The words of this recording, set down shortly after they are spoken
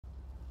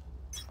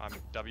I'm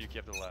W key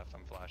up to the left.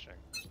 I'm flashing.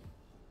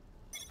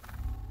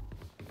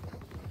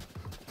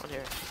 One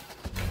here.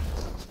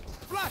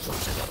 Flash!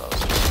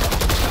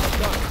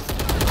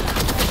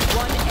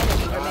 One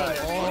enemy remaining.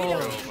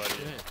 Go,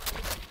 buddy.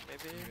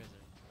 Maybe.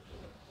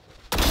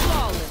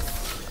 Flawless.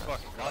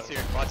 Fuck. Bot's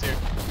here. Bot's here.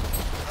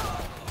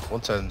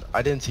 110.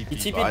 I didn't TP.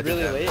 He but I TP'd did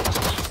really that. late.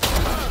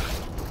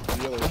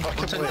 Really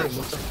 110. fucking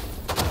late.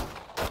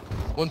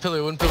 One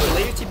pillar, one pillar.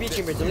 Delay your TP,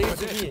 Chamber. Delay your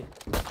TP.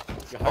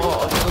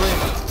 Oh,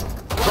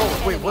 bro,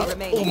 wait, what?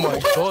 Remaining. Oh my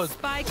god.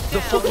 Spike The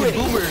down. fucking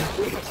boomer.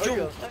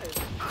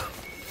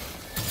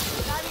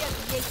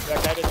 That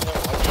guy didn't know I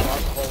was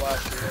on the whole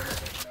last year.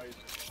 No,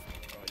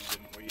 you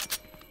didn't wait.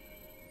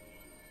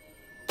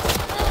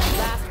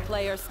 Last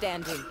player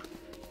standing.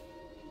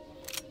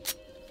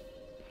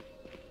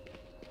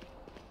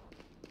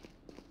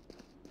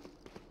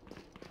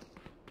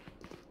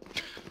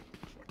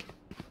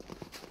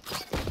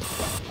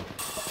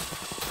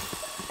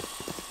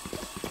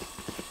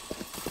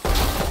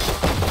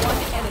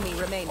 One enemy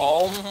remaining.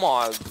 Oh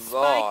my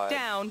Spike god.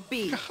 down B.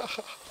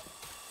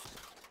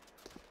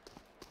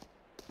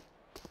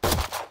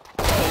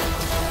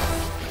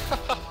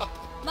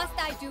 Must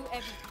I do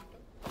everything?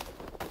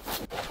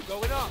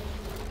 Going up.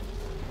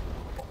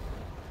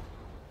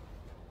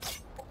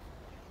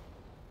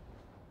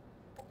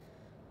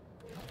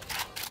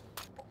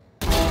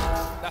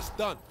 That's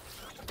done.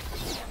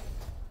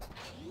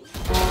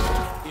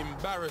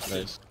 Embarrassing.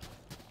 Nice.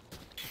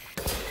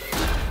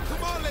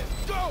 Come on,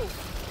 let's go.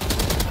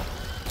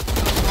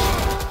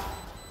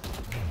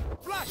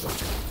 Flash.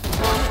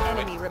 One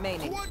enemy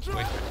remaining.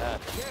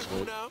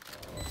 Careful now.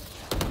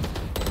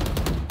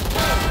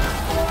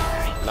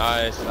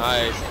 Nice,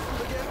 nice.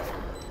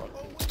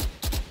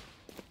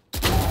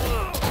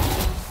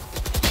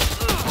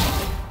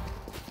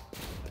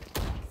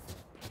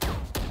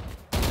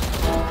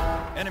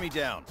 Enemy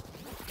down.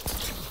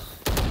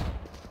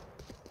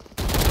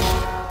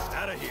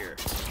 Out of here.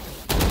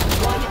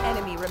 One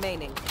enemy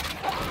remaining.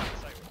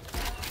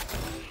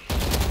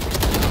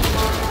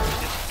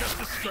 Just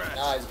a scratch.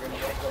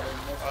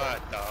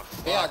 What the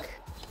fuck? Yeah.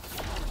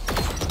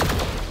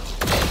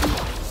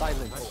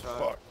 Silence.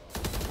 Fuck.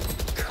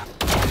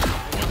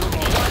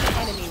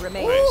 One enemy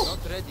remaining.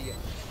 Not ready yet.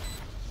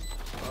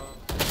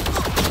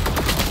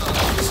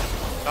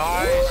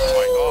 Nice. Oh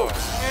my god.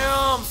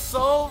 Damn,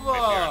 Sova.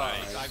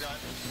 Nice. I got.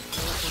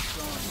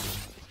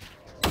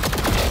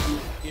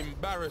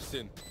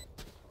 Embarrassing.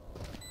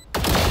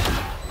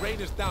 Rain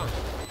is down.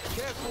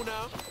 Careful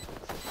now.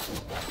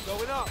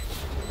 Going up.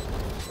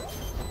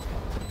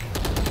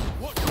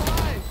 Watch your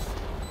eyes.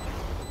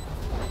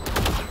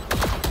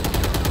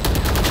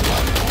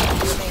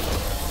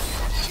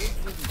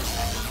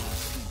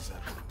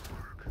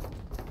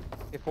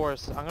 Hey,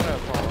 Forrest, I'm gonna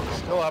follow.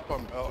 Still up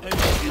on belt.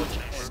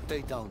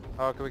 Stay down.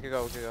 Oh, okay, we can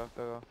go,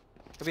 go.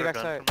 Could be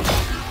backside.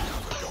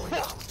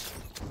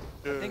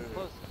 Think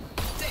close.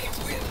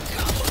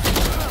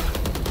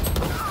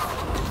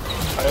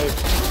 Hey.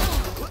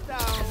 Put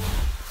down.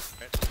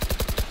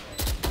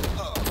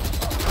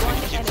 One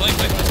enemy.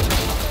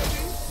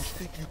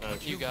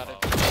 You got it.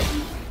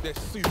 They're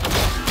super.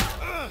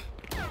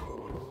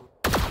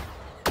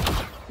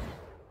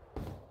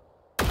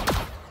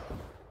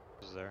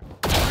 Is there?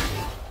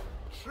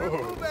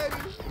 Triple, baby.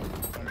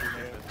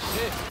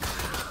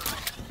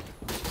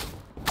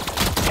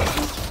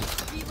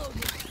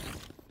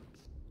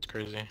 It's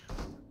crazy.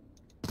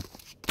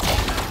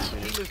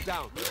 Healer's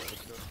down.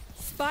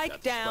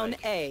 Spike down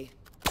A.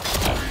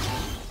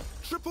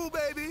 Triple,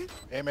 baby.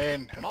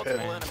 Amen.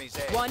 Multiple enemies. A.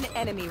 One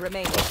enemy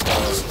remaining.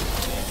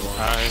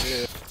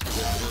 Nice.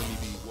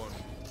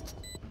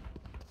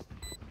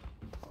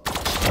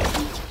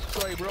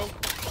 Sorry, bro.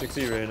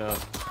 60 right now.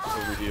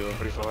 Over heal.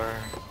 44.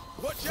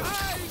 Watch your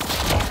eyes.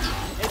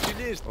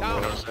 Engineers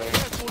down.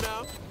 Careful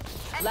now.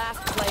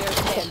 Last player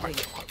standing.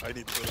 I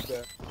need to go to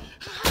bed.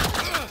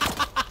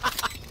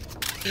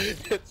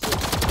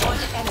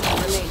 One enemy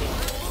remaining.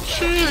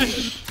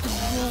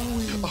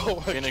 Oh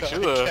my Phoenix,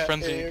 god. you a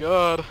frenzy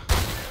god.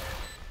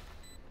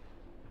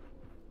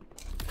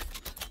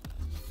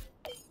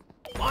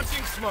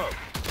 Launching smoke.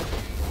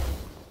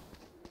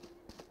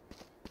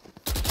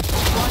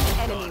 One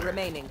enemy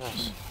remaining.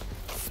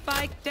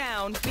 Spike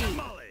down B.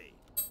 Molly.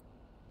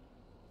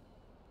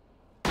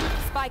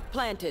 Spike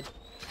planted.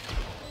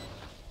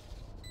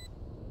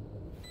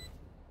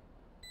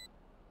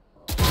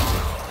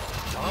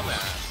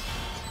 Dumbass.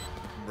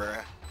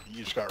 Bruh.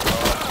 You just got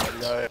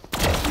robbed.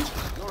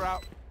 You're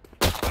out.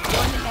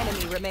 One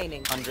enemy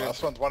remaining.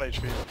 Last one's 1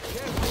 HP.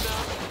 Careful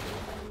now.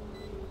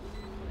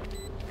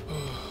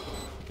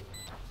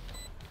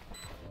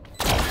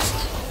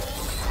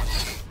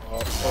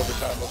 Oh,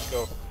 overtime, let's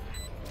go.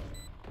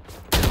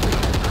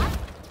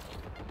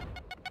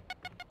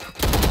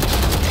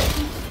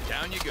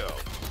 Down you go.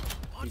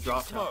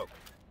 Launching smoke.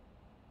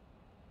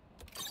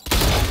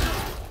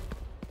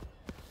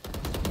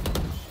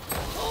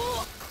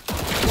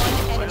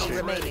 One enemy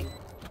remaining. You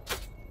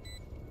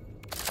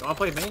wanna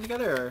play main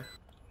together or?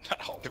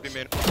 Could be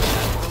mid.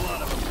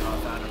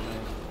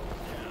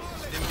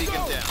 Dim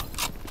beacon down.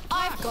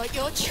 I've Got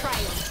your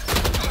trail.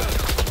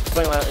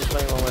 Playing left, he's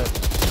playing one left.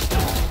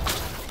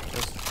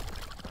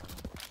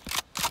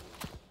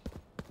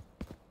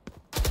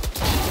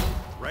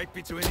 Right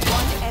between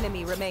One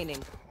enemy remaining.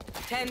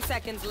 10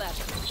 seconds left.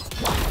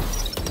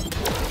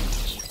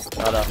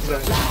 Not up. Player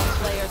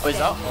Oh, he's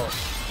out? standing. Oh.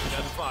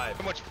 5.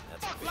 Too much.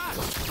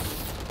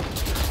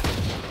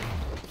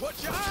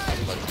 Watch your eyes!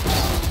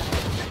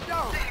 Get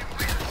down!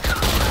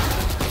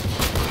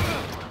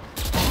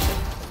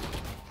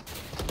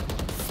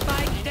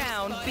 Spike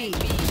down B.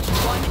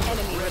 One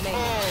enemy remaining.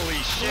 Holy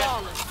shit.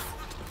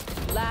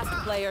 Flawless.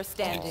 Last player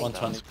standing.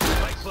 120.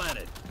 Spike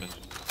planted.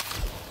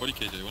 40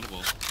 KJ, one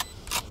ball.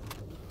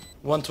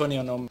 120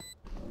 on him.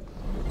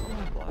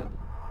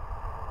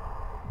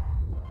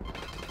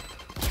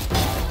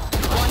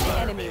 One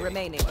enemy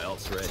remaining.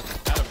 Else ready.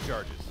 Out of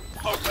charges.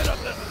 Open up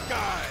the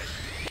sky!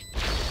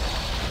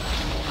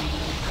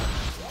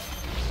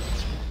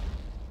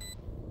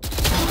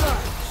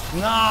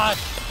 Not.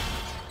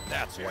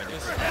 That's why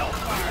this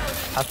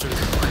hellfire. After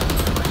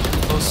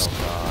close.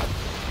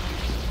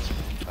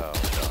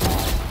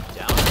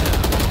 Down.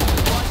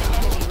 One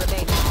enemy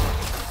remaining.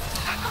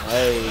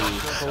 Hey,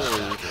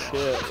 holy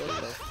shit.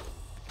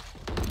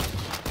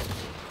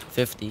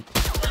 50.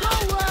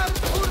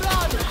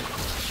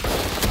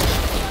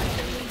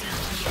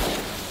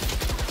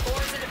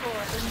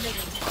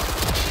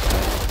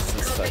 This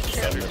is like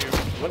 70.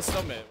 What's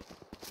snowman?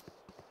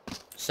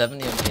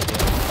 70 on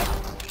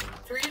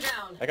KJ. 3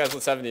 down. That guy's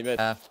with 70 mid.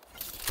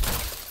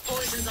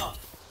 Poison's off.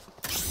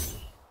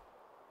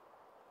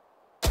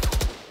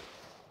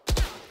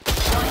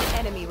 One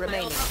enemy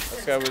remaining.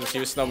 This guy was, he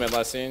was snowman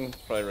last scene.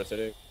 Probably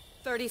rotating.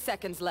 30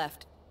 seconds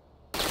left.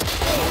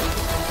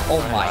 Oh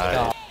my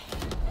god.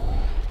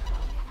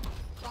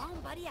 Bomb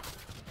buddy out.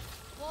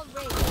 Wall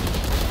raised.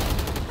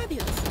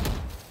 Fabulous.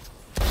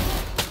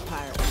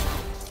 Pyro.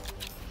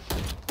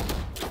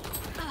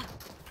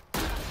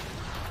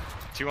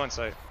 2 on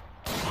site.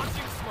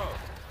 Launching smoke.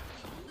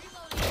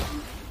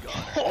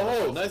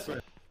 Oh, nice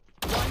one.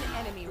 One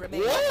enemy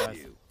remaining. What?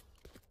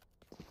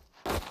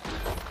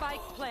 Spike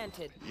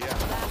planted. Yeah.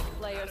 Last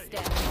player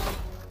standing.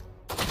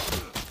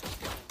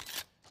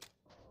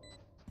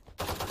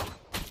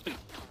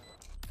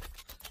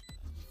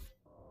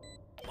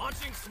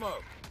 Launching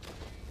smoke.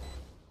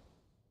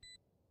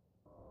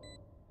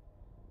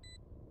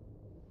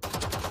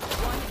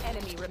 One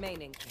enemy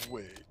remaining.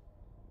 Wait.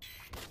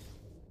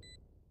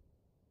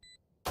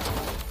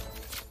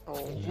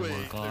 Oh, Wait,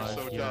 my god.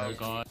 they're so dumb.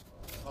 God.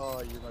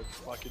 Oh, you're my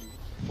fucking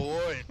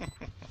boy.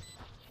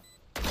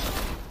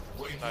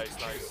 Nice,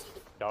 nice.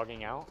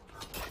 Dogging out?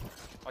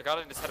 I got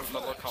it in his head with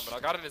that look comment. I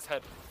got it in his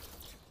head.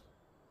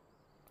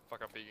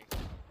 Fuck, I'm peeking.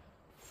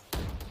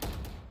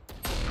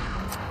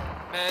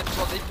 Man,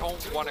 bro, they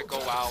don't want to go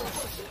out.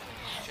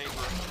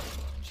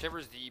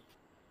 Chamber's deep.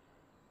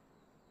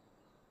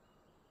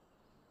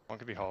 One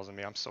could be halls in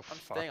me. I'm so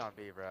fucked. Staying on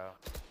B, bro.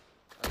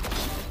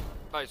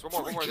 Nice,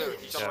 one more there.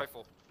 He's got a Yeah.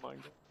 rifle.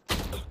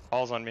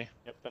 Halls on me.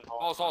 Yep, then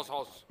Halls.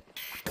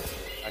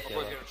 I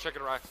Boy,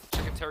 chicken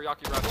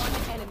teriyaki wrap.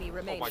 One enemy Oh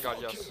remaining. my god,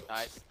 yes.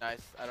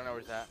 Nice. I don't know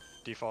where he's at.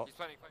 Default. He's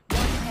planning.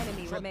 One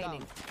enemy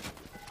remaining.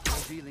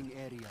 Revealing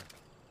area.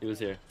 He was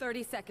here.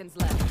 30 seconds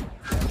left.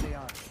 There they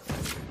are.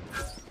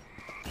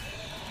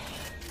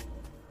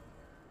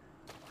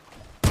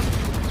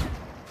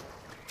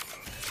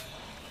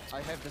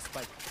 I have the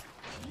spike.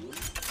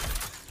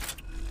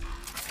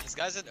 This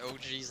guy's an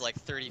OG, he's like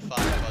 35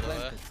 by the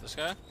way. This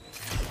guy?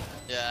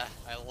 Yeah,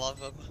 I love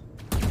him.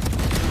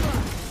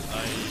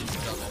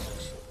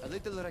 A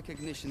little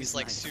recognition. He's is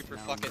like nice super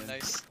now and fucking then.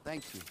 nice.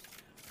 Thank you.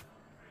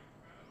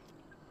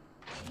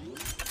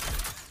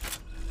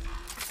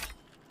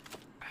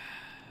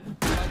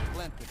 Spike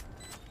planted.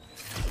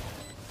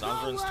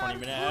 Don's runs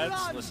 20-minute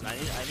ads. Listen, I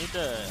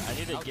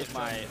need to get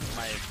my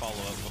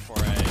follow-up before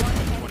I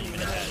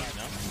 20-minute ads, you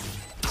know?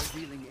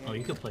 Revealing area. Oh,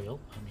 you could play up.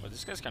 I mean, but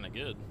this guy's kind of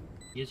good.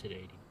 He is at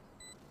 80.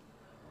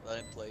 Let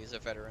him play, he's a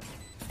veteran.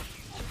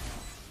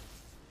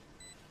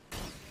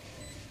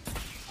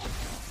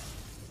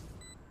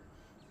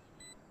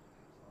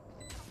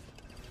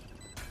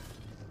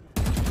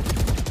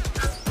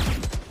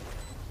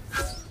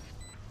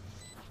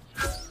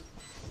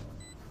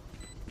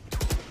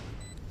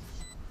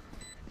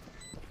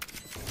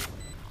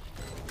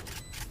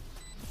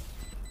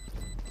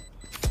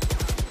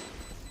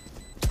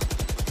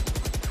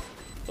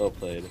 Well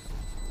played.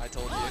 I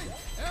told you.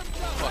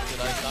 Fuck it,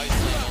 I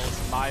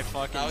nice. My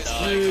fucking That was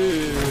dog. I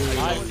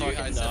My told you, I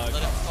fucking said dog.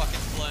 let him fucking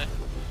play.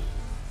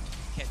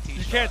 Can't teach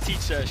You can't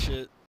teach that shit.